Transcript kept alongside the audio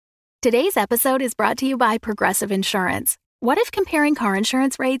Today's episode is brought to you by Progressive Insurance. What if comparing car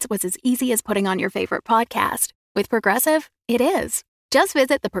insurance rates was as easy as putting on your favorite podcast? With Progressive, it is. Just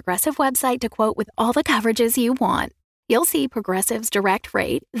visit the Progressive website to quote with all the coverages you want. You'll see Progressive's direct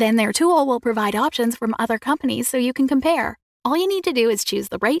rate, then their tool will provide options from other companies so you can compare. All you need to do is choose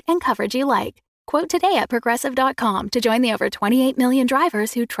the rate and coverage you like. Quote today at Progressive.com to join the over 28 million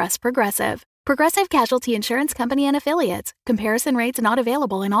drivers who trust Progressive. Progressive Casualty Insurance Company and Affiliates. Comparison rates not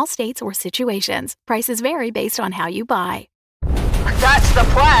available in all states or situations. Prices vary based on how you buy. That's the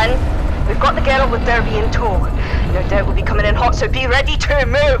plan. We've got the girl with Derby in tow. No doubt we'll be coming in hot, so be ready to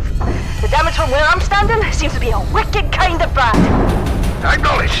move. The damage from where I'm standing seems to be a wicked kind of bad.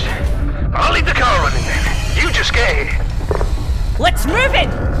 Acknowledged. I'll leave the car running then. You just get in. Let's move it!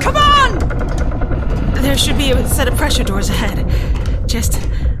 Come on! There should be a set of pressure doors ahead. Just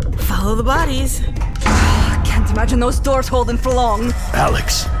follow the bodies. Can't imagine those doors holding for long.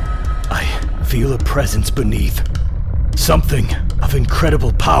 Alex, I feel a presence beneath. Something of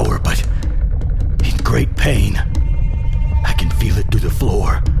incredible power, but in great pain. I can feel it through the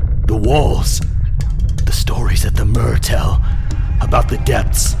floor, the walls, the stories that the Myr tell about the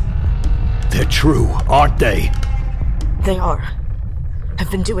depths. They're true, aren't they? They are.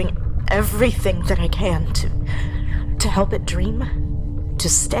 I've been doing everything that I can to help it dream, to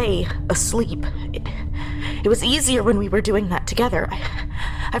stay asleep. It was easier when we were doing that together.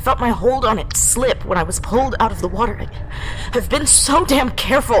 I felt my hold on it slip when I was pulled out of the water. I've been so damn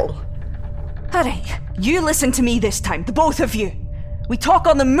careful. Alright, you listen to me this time, the both of you. We talk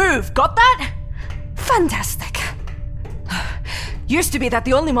on the move, got that? Fantastic. Used to be that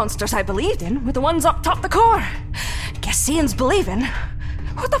the only monsters I believed in were the ones up top the core. Guess seeing's believing.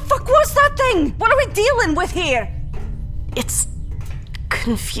 What the fuck was that thing? What are we dealing with here? It's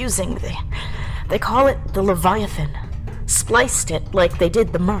confusing. They call it the Leviathan. Spliced it like they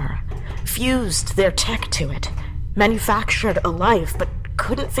did the Myr. Fused their tech to it. Manufactured a life, but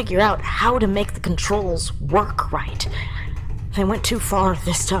couldn't figure out how to make the controls work right. They went too far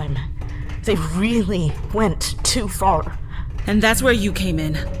this time. They really went too far. And that's where you came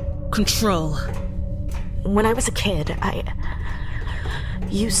in. Control. When I was a kid, I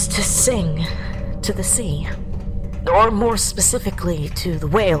used to sing to the sea. Or more specifically, to the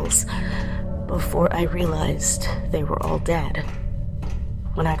whales, before I realized they were all dead.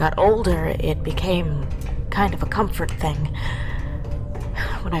 When I got older, it became kind of a comfort thing.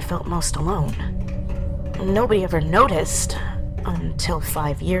 When I felt most alone. Nobody ever noticed until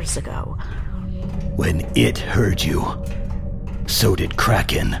 5 years ago. When it heard you, so did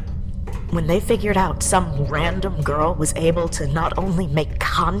Kraken. When they figured out some random girl was able to not only make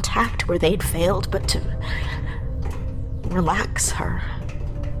contact where they'd failed, but to relax her.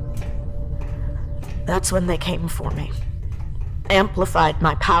 That's when they came for me. Amplified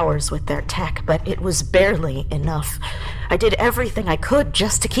my powers with their tech, but it was barely enough. I did everything I could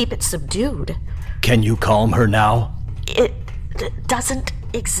just to keep it subdued. Can you calm her now? It doesn't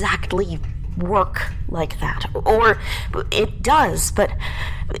exactly work like that. Or it does, but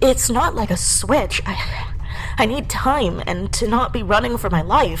it's not like a switch. I need time and to not be running for my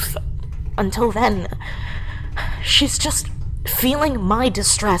life. Until then, she's just feeling my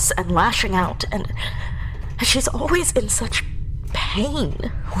distress and lashing out, and she's always in such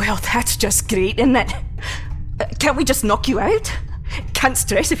pain. Well, that's just great, isn't it? Can't we just knock you out? Can't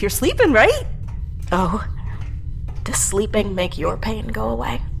stress if you're sleeping, right? Oh, does sleeping make your pain go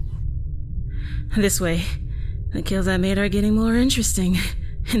away? This way. The kills I made are getting more interesting.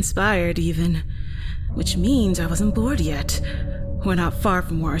 Inspired, even. Which means I wasn't bored yet. We're not far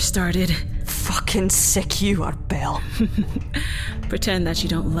from where I started. Fucking sick you are, Belle. Pretend that you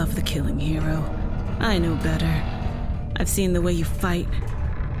don't love the killing, hero. I know better. I've seen the way you fight.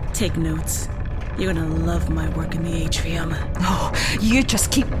 Take notes. You're gonna love my work in the atrium. Oh, you just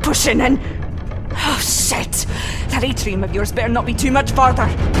keep pushing and... Oh, shit! That atrium of yours better not be too much farther.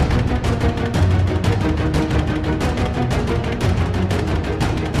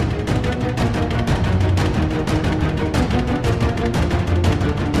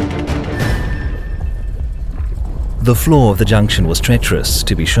 The floor of the junction was treacherous,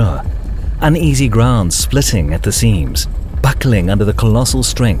 to be sure. Uneasy ground splitting at the seams, buckling under the colossal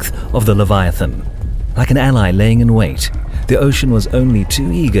strength of the Leviathan. Like an ally laying in wait, the ocean was only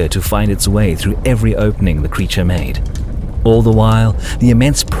too eager to find its way through every opening the creature made. All the while, the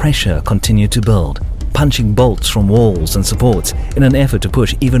immense pressure continued to build, punching bolts from walls and supports in an effort to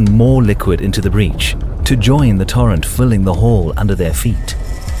push even more liquid into the breach, to join the torrent filling the hall under their feet.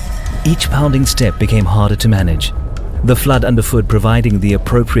 Each pounding step became harder to manage, the flood underfoot providing the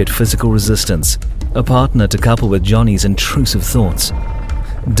appropriate physical resistance, a partner to couple with Johnny's intrusive thoughts.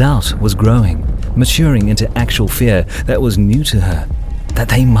 doubt was growing, maturing into actual fear that was new to her, that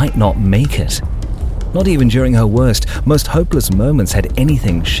they might not make it. Not even during her worst, most hopeless moments had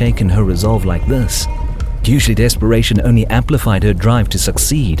anything shaken her resolve like this. Usually desperation only amplified her drive to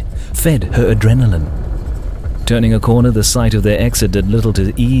succeed, fed her adrenaline. Turning a corner, the sight of their exit did little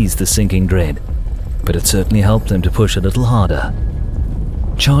to ease the sinking dread, but it certainly helped them to push a little harder.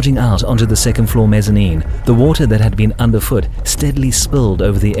 Charging out onto the second-floor mezzanine, the water that had been underfoot steadily spilled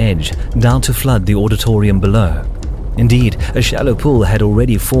over the edge, down to flood the auditorium below. Indeed, a shallow pool had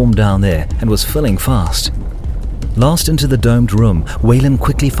already formed down there and was filling fast. Lost into the domed room, Waylon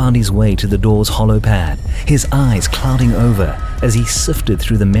quickly found his way to the door's hollow pad, his eyes clouding over as he sifted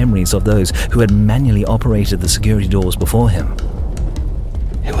through the memories of those who had manually operated the security doors before him.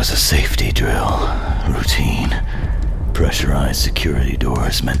 It was a safety drill. Routine. Pressurized security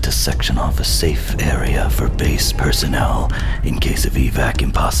doors meant to section off a safe area for base personnel in case of evac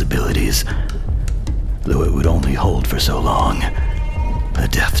impossibilities. Though it would only hold for so long. A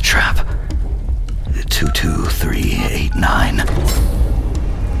death trap. 22389.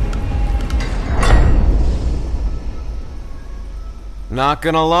 Not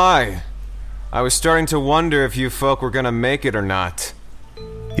gonna lie, I was starting to wonder if you folk were gonna make it or not.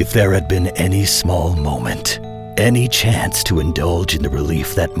 If there had been any small moment, any chance to indulge in the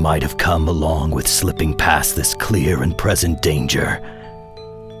relief that might have come along with slipping past this clear and present danger,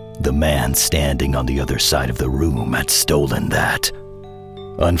 the man standing on the other side of the room had stolen that.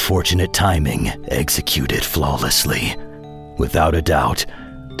 Unfortunate timing, executed flawlessly. Without a doubt,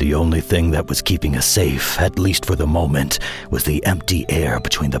 the only thing that was keeping us safe, at least for the moment, was the empty air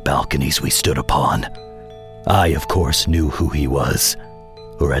between the balconies we stood upon. I, of course, knew who he was,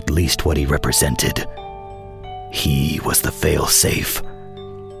 or at least what he represented. He was the fail-safe,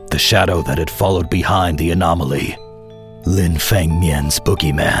 the shadow that had followed behind the anomaly. Lin Feng Mian's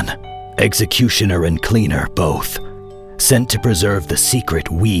boogeyman, executioner and cleaner both, sent to preserve the secret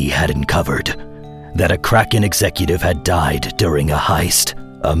we had uncovered, that a Kraken executive had died during a heist,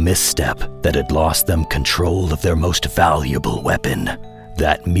 a misstep that had lost them control of their most valuable weapon,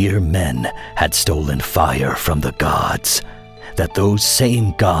 that mere men had stolen fire from the gods, that those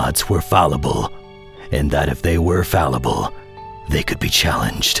same gods were fallible, and that if they were fallible, they could be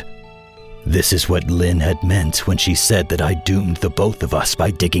challenged. This is what Lin had meant when she said that I doomed the both of us by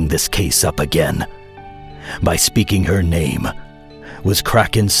digging this case up again. By speaking her name, was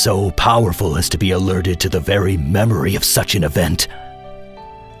Kraken so powerful as to be alerted to the very memory of such an event?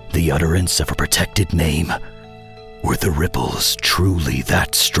 The utterance of a protected name. Were the ripples truly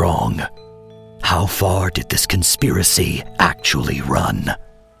that strong? How far did this conspiracy actually run?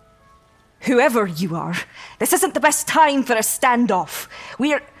 Whoever you are, this isn't the best time for a standoff.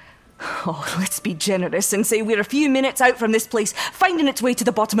 Let's be generous and say we're a few minutes out from this place, finding its way to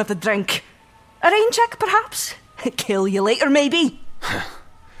the bottom of the drink. A rain check, perhaps? Kill you later, maybe?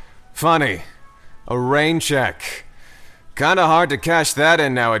 Funny. A rain check. Kinda hard to cash that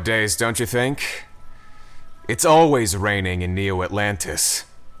in nowadays, don't you think? It's always raining in Neo Atlantis.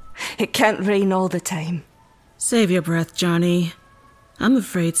 It can't rain all the time. Save your breath, Johnny. I'm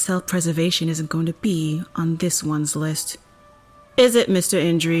afraid self-preservation isn't going to be on this one's list. Is it, Mr.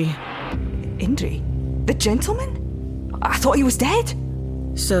 Indri? Indri? The gentleman? I thought he was dead.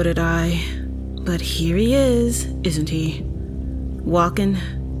 So did I. But here he is, isn't he? Walking,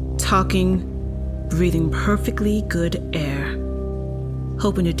 talking, breathing perfectly good air.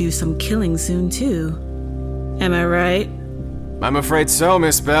 Hoping to do some killing soon, too. Am I right? I'm afraid so,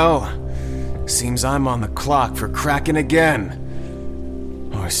 Miss Bell. Seems I'm on the clock for Kraken again.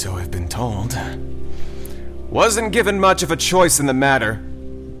 Or so I've been told. Wasn't given much of a choice in the matter.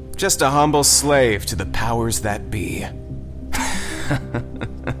 Just a humble slave to the powers that be.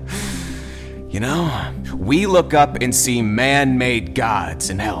 You know, we look up and see man-made gods,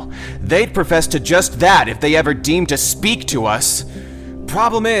 and hell, they'd profess to just that if they ever deemed to speak to us.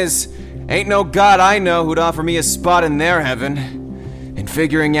 Problem is, ain't no god I know who'd offer me a spot in their heaven. And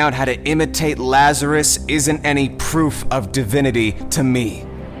figuring out how to imitate Lazarus isn't any proof of divinity to me.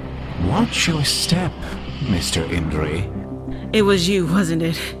 Watch your step, Mr. Indri. It was you, wasn't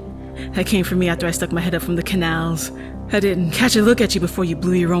it? That came for me after I stuck my head up from the canals. I didn't catch a look at you before you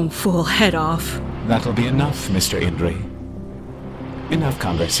blew your own full head off. That'll be enough, Mr. Indri. Enough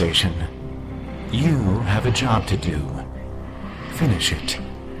conversation. You have a job to do. Finish it.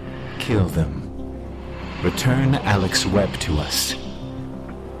 Kill them. Return Alex Webb to us.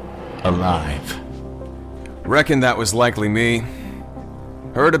 Alive. Reckon that was likely me.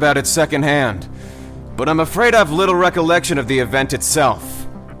 Heard about it secondhand. But I'm afraid I've little recollection of the event itself.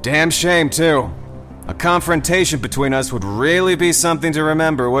 Damn shame, too. A confrontation between us would really be something to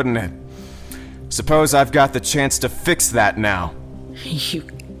remember, wouldn't it? Suppose I've got the chance to fix that now. You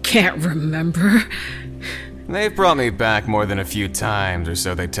can't remember. They've brought me back more than a few times, or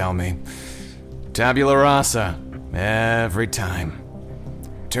so they tell me. Tabula rasa, every time.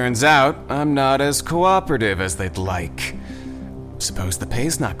 Turns out, I'm not as cooperative as they'd like. Suppose the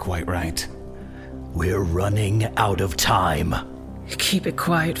pay's not quite right. We're running out of time. Keep it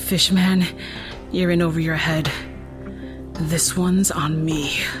quiet, Fishman. You're in over your head. This one's on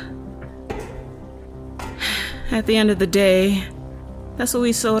me. At the end of the day, that's what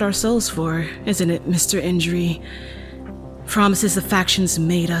we sold our souls for, isn't it, Mr. Indri? Promises the factions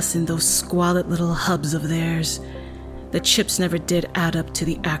made us in those squalid little hubs of theirs. The chips never did add up to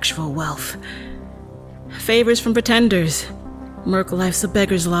the actual wealth. Favors from pretenders. Merc life's a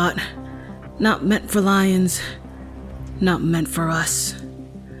beggar's lot. Not meant for lions. Not meant for us.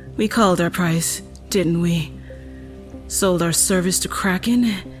 We called our price, didn't we? Sold our service to Kraken,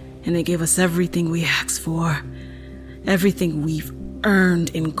 and they gave us everything we asked for. Everything we've earned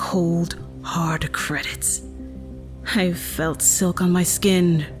in cold, hard credits. I felt silk on my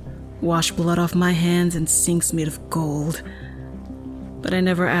skin, washed blood off my hands and sinks made of gold. But I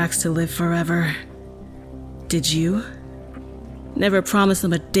never asked to live forever. Did you? Never promised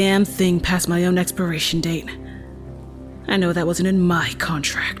them a damn thing past my own expiration date. I know that wasn't in my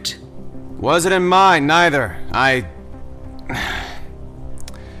contract. Wasn't in mine, neither. I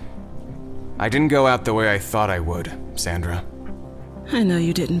didn't go out the way I thought I would, Sandra. I know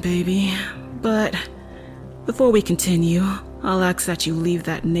you didn't, baby. But before we continue, I'll ask that you leave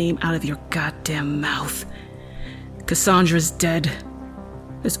that name out of your goddamn mouth. Cassandra's dead.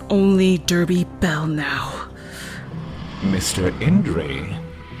 There's only Derby Bell now. Mr. Indri,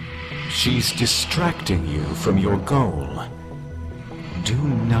 she's distracting you from your goal. Do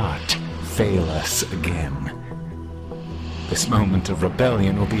not fail us again. This moment of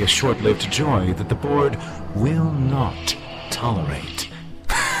rebellion will be a short-lived joy that the board will not tolerate.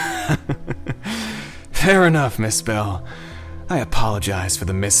 Fair enough, Miss Bell. I apologize for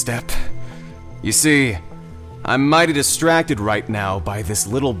the misstep. You see, I'm mighty distracted right now by this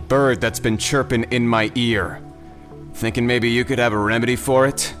little bird that's been chirping in my ear. Thinking maybe you could have a remedy for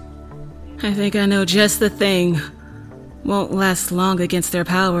it? I think I know just the thing. Won't last long against their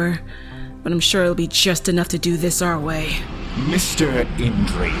power, but I'm sure it'll be just enough to do this our way. Mr.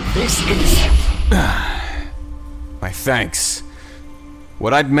 Indri, this is... My thanks.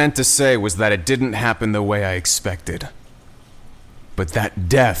 What I'd meant to say was that it didn't happen the way I expected. But that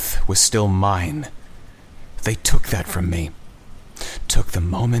death was still mine. They took that from me. Took the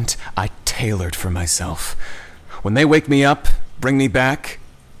moment I tailored for myself. When they wake me up, bring me back,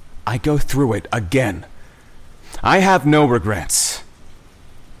 I go through it again. I have no regrets.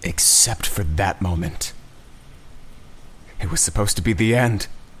 Except for that moment. It was supposed to be the end,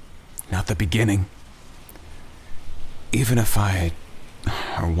 not the beginning. Even if I,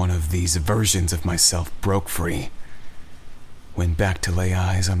 or one of these versions of myself, broke free, went back to lay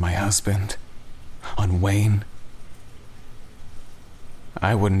eyes on my husband, on Wayne,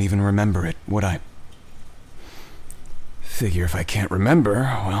 I wouldn't even remember it, would I? Figure if I can't remember,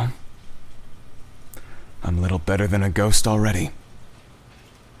 well, I'm little better than a ghost already.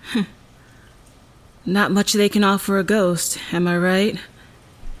 Not much they can offer a ghost, am I right?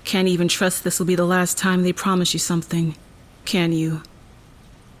 Can't even trust this will be the last time they promise you something, can you?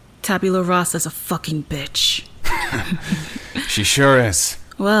 Tabula Rasa's a fucking bitch. She sure is.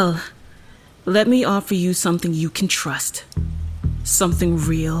 Well, let me offer you something you can trust. Something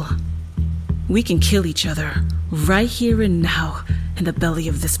real. We can kill each other, right here and now, in the belly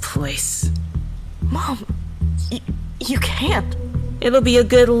of this place. Mom, you can't. It'll be a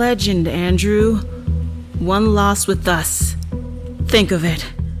good legend, Andrew. One lost with us. Think of it.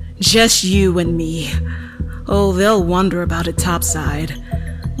 Just you and me. Oh, they'll wonder about it topside.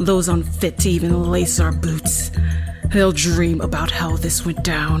 Those unfit to even lace our boots. They'll dream about how this went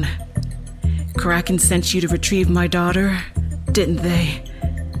down. Kraken sent you to retrieve my daughter, didn't they?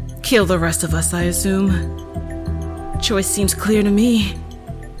 Kill the rest of us, I assume. Choice seems clear to me.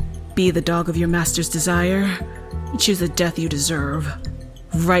 Be the dog of your master's desire. Choose the death you deserve.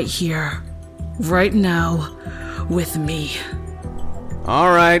 Right here. Right now. With me.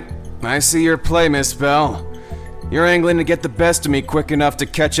 All right. I see your play, Miss Bell. You're angling to get the best of me quick enough to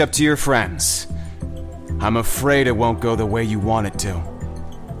catch up to your friends. I'm afraid it won't go the way you want it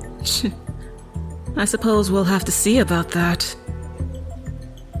to. I suppose we'll have to see about that.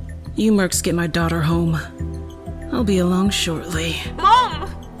 You mercs get my daughter home. I'll be along shortly. Mom!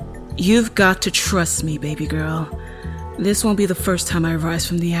 You've got to trust me, baby girl. This won't be the first time I rise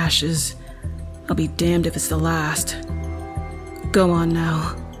from the ashes. I'll be damned if it's the last. Go on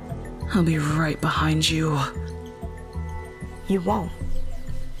now. I'll be right behind you. You won't.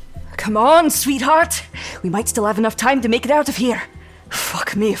 Come on, sweetheart. We might still have enough time to make it out of here.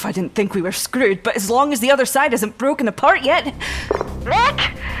 Fuck me if I didn't think we were screwed, but as long as the other side hasn't broken apart yet... Nick,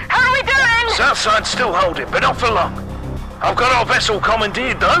 how are we doing? Southside's still holding, but not for long. I've got our vessel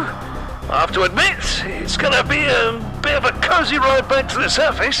commandeered, though. I have to admit, it's gonna be a bit of a cozy ride back to the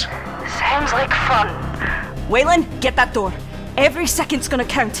surface. Sounds like fun. Waylon, get that door. Every second's gonna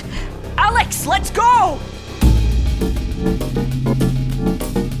count. Alex, let's go!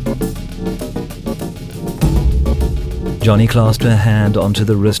 Johnny clasped her hand onto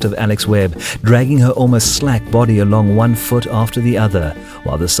the wrist of Alex Webb, dragging her almost slack body along one foot after the other,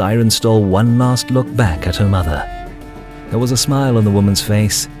 while the siren stole one last look back at her mother. There was a smile on the woman's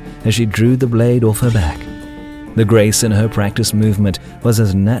face as she drew the blade off her back. The grace in her practiced movement was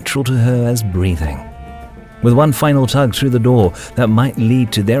as natural to her as breathing. With one final tug through the door that might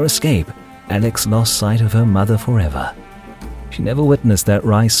lead to their escape, Alex lost sight of her mother forever. She never witnessed that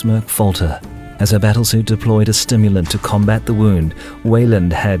wry smirk falter as her battlesuit deployed a stimulant to combat the wound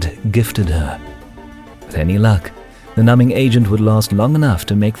Wayland had gifted her. With any luck, the numbing agent would last long enough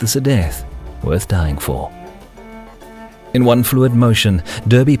to make this a death worth dying for. In one fluid motion,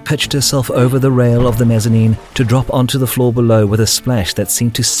 Derby pitched herself over the rail of the mezzanine to drop onto the floor below with a splash that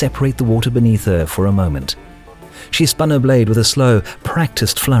seemed to separate the water beneath her for a moment. She spun her blade with a slow,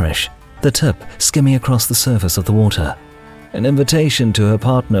 practiced flourish, the tip skimming across the surface of the water. An invitation to her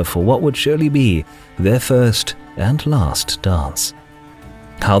partner for what would surely be their first and last dance.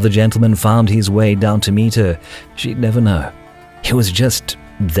 How the gentleman found his way down to meet her, she'd never know. He was just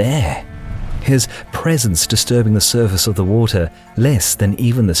there. His presence disturbing the surface of the water less than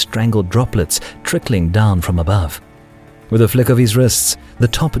even the strangled droplets trickling down from above. With a flick of his wrists, the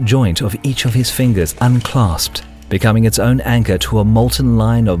top joint of each of his fingers unclasped, becoming its own anchor to a molten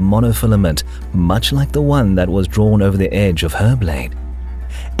line of monofilament, much like the one that was drawn over the edge of her blade.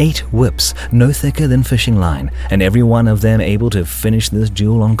 8 whips, no thicker than fishing line, and every one of them able to finish this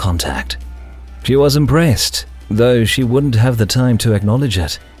duel on contact. She was impressed, though she wouldn't have the time to acknowledge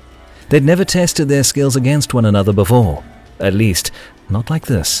it. They'd never tested their skills against one another before, at least, not like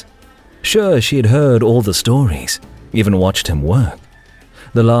this. Sure, she had heard all the stories, even watched him work.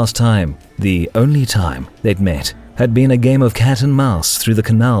 The last time, the only time they'd met, had been a game of cat and mouse through the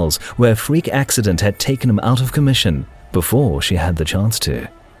canals where a freak accident had taken him out of commission before she had the chance to.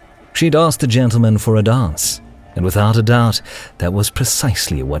 She'd asked the gentleman for a dance, and without a doubt, that was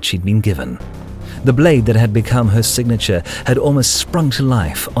precisely what she'd been given. The blade that had become her signature had almost sprung to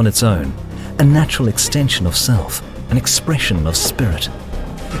life on its own, a natural extension of self, an expression of spirit.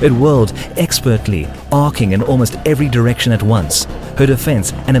 It whirled expertly, arcing in almost every direction at once, her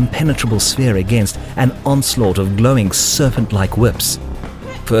defense an impenetrable sphere against an onslaught of glowing serpent-like whips.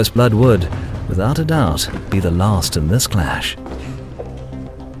 First blood would, without a doubt, be the last in this clash.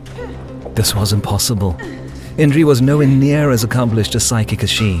 This was impossible. Indri was nowhere near as accomplished a psychic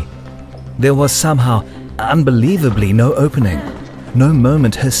as she. There was somehow, unbelievably, no opening. No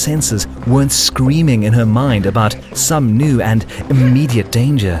moment her senses weren't screaming in her mind about some new and immediate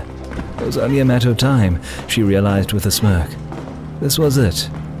danger. It was only a matter of time, she realized with a smirk. This was it,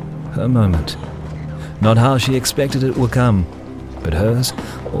 her moment. Not how she expected it would come, but hers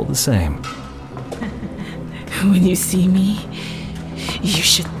all the same. When you see me, you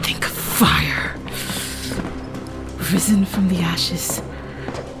should think of fire. Risen from the ashes,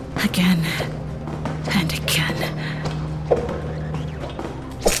 again and again.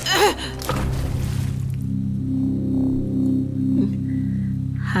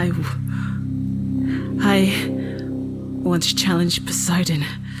 I once challenged Poseidon.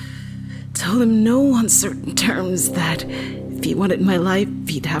 Told him no uncertain terms that if he wanted my life,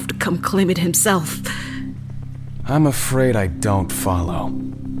 he'd have to come claim it himself. I'm afraid I don't follow.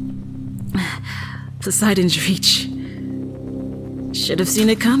 Poseidon's reach. Should have seen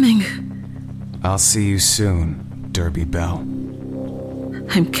it coming. I'll see you soon, Derby Bell.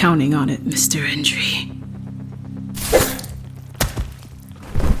 I'm counting on it, Mr. Indri.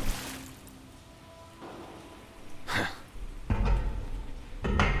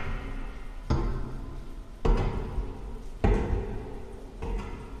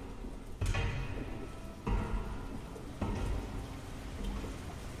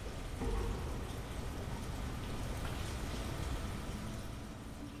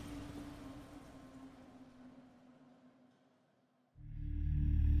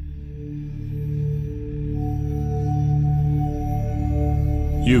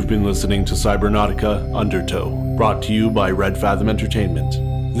 You've been listening to Cybernautica Undertow, brought to you by Red Fathom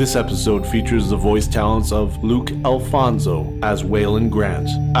Entertainment. This episode features the voice talents of Luke Alfonso as Waylon Grant,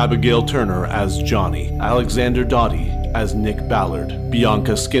 Abigail Turner as Johnny, Alexander Doughty as Nick Ballard,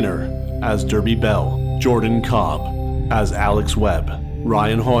 Bianca Skinner as Derby Bell, Jordan Cobb as Alex Webb,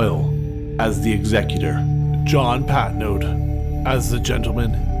 Ryan Hoyle as the Executor, John Patnode as the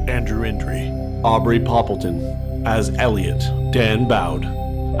Gentleman, Andrew Indry, Aubrey Poppleton as Elliot, Dan Bowd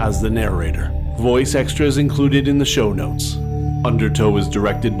as the narrator. Voice extras included in the show notes. Undertow is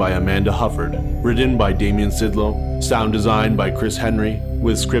directed by Amanda Hufford, written by Damian Sidlow, sound design by Chris Henry,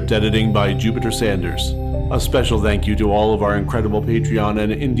 with script editing by Jupiter Sanders. A special thank you to all of our incredible Patreon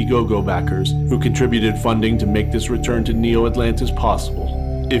and Indiegogo backers who contributed funding to make this return to Neo Atlantis possible.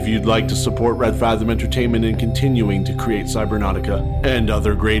 If you'd like to support Red Fathom Entertainment in continuing to create Cybernautica and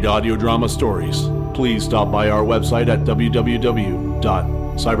other great audio drama stories, please stop by our website at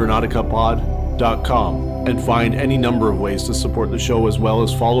www.cybernauticapod.com and find any number of ways to support the show, as well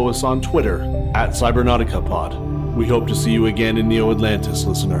as follow us on Twitter at CybernauticaPod. We hope to see you again in Neo Atlantis,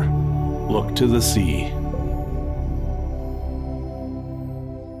 listener. Look to the sea.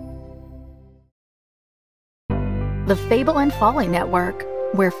 The Fable and Folly Network,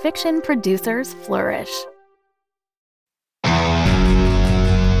 where fiction producers flourish.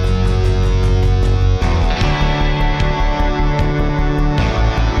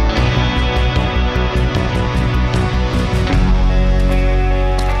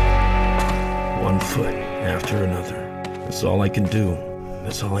 One foot after another. That's all I can do.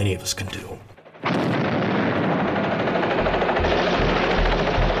 That's all any of us can do.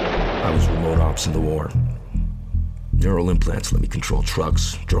 I was remote ops in the war. Neural implants let me control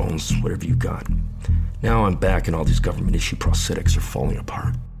trucks, drones, whatever you got. Now I'm back and all these government-issue prosthetics are falling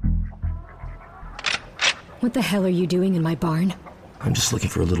apart. What the hell are you doing in my barn? I'm just looking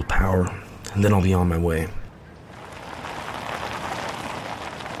for a little power, and then I'll be on my way.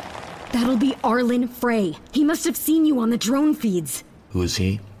 That'll be Arlen Frey. He must have seen you on the drone feeds. Who is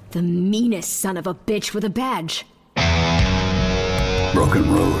he? The meanest son of a bitch with a badge.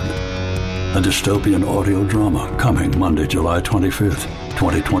 Broken Road. A dystopian audio drama coming Monday, July 25th,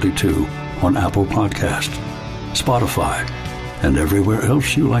 2022 on Apple Podcasts, Spotify, and everywhere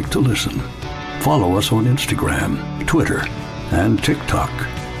else you like to listen. Follow us on Instagram, Twitter, and TikTok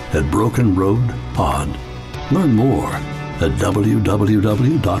at Broken Road Pod. Learn more at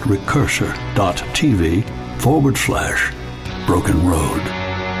www.recursor.tv/Broken Road.